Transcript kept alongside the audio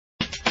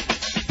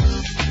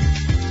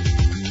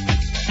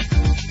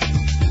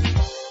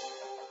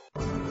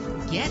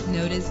Get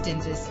noticed in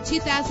this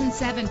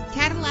 2007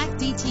 Cadillac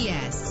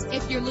DTS.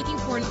 If you're looking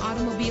for an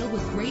automobile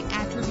with great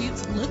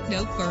attributes, look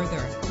no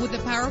further. With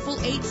a powerful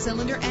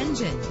 8-cylinder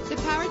engine, the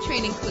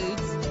powertrain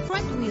includes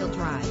front-wheel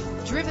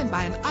drive, driven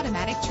by an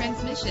automatic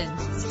transmission.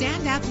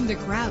 Stand out from the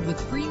crowd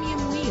with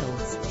premium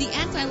wheels. The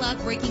anti-lock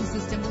braking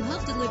system will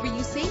help deliver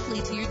you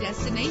safely to your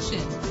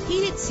destination.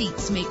 Heated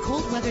seats make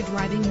cold weather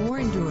driving more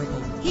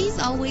endurable. He's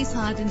always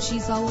hot and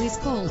she's always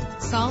cold.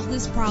 Solve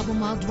this problem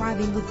while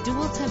driving with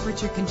dual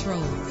temperature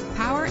controls.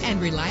 Power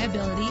and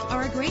reliability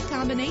are a great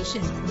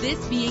combination. This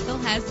vehicle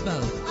has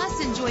both.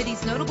 Plus, enjoy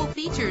these notable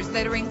features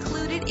that are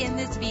included in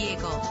this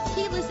vehicle: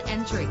 keyless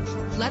entry,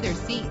 leather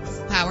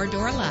seats, power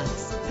door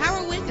locks,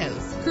 power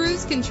windows,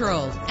 cruise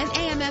control, an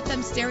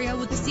AM/FM stereo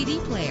with a CD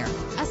player,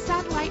 a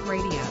satellite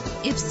radio.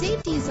 If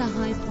safety is a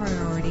high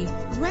priority,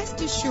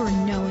 rest assured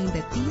knowing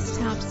that these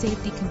top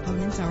safety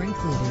components are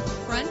included: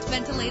 front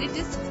ventilated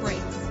disc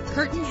brakes,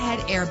 curtain head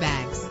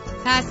airbags,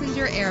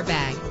 passenger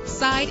airbag,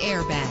 side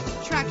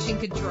airbag, traction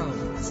control,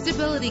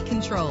 stability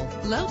control,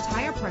 low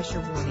tire pressure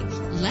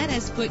warning. Let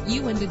us put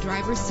you in the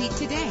driver's seat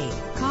today.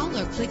 Call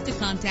or click to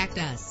contact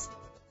us.